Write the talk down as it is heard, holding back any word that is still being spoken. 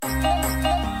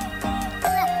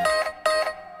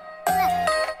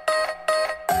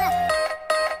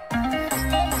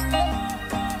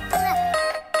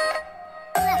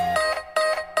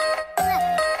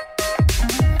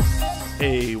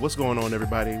What's going on,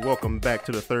 everybody? Welcome back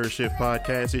to the Third Shift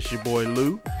Podcast. It's your boy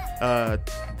Lou.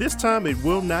 This time it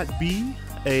will not be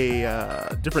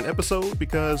a different episode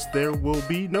because there will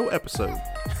be no episode.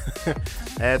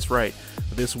 That's right.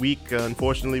 This week,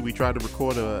 unfortunately, we tried to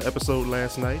record an episode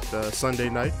last night, Sunday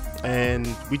night, and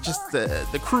we just,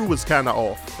 the crew was kind of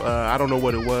off. I don't know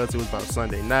what it was. It was about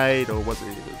Sunday night, or was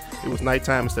it was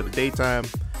nighttime instead of daytime.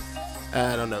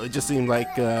 I don't know. It just seemed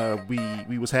like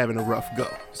we was having a rough go.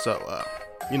 So,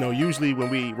 usually when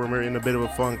we're in a bit of a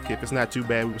funk, if it's not too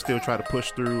bad, we would still try to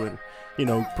push through and,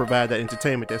 provide that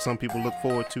entertainment that some people look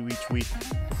forward to each week.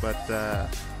 But,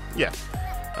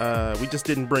 we just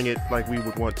didn't bring it like we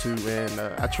would want to. And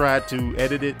I tried to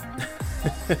edit it.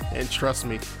 And trust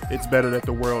me, it's better that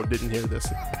the world didn't hear this.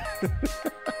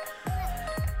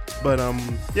 But,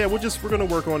 we're going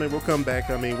to work on it. We'll come back.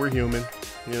 I mean, we're human.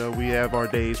 We have our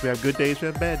days. We have good days. We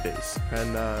have bad days.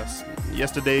 And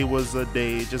yesterday was a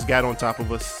day it just got on top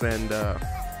of us. And,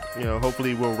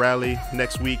 hopefully we'll rally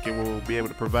next week and we'll be able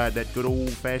to provide that good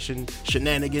old-fashioned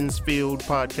shenanigans-filled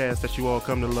podcast that you all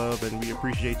come to love. And we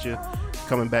appreciate you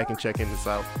coming back and checking this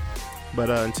out.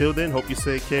 But until then, hope you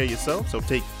take care of yourself. So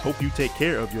hope you take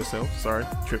care of yourself. Sorry,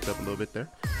 tripped up a little bit there.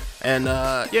 And,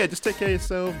 just take care of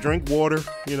yourself. Drink water,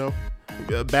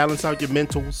 balance out your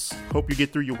mentals. Hope you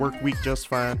get through your work week just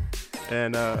fine.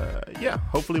 And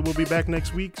hopefully we'll be back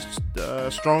next week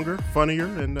stronger, funnier,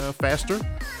 and faster.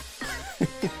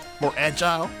 More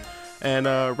agile. And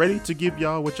ready to give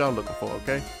y'all what y'all looking for,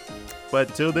 okay? But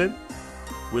until then,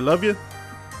 we love you,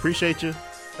 appreciate you,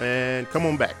 and come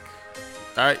on back.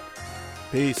 All right,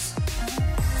 peace.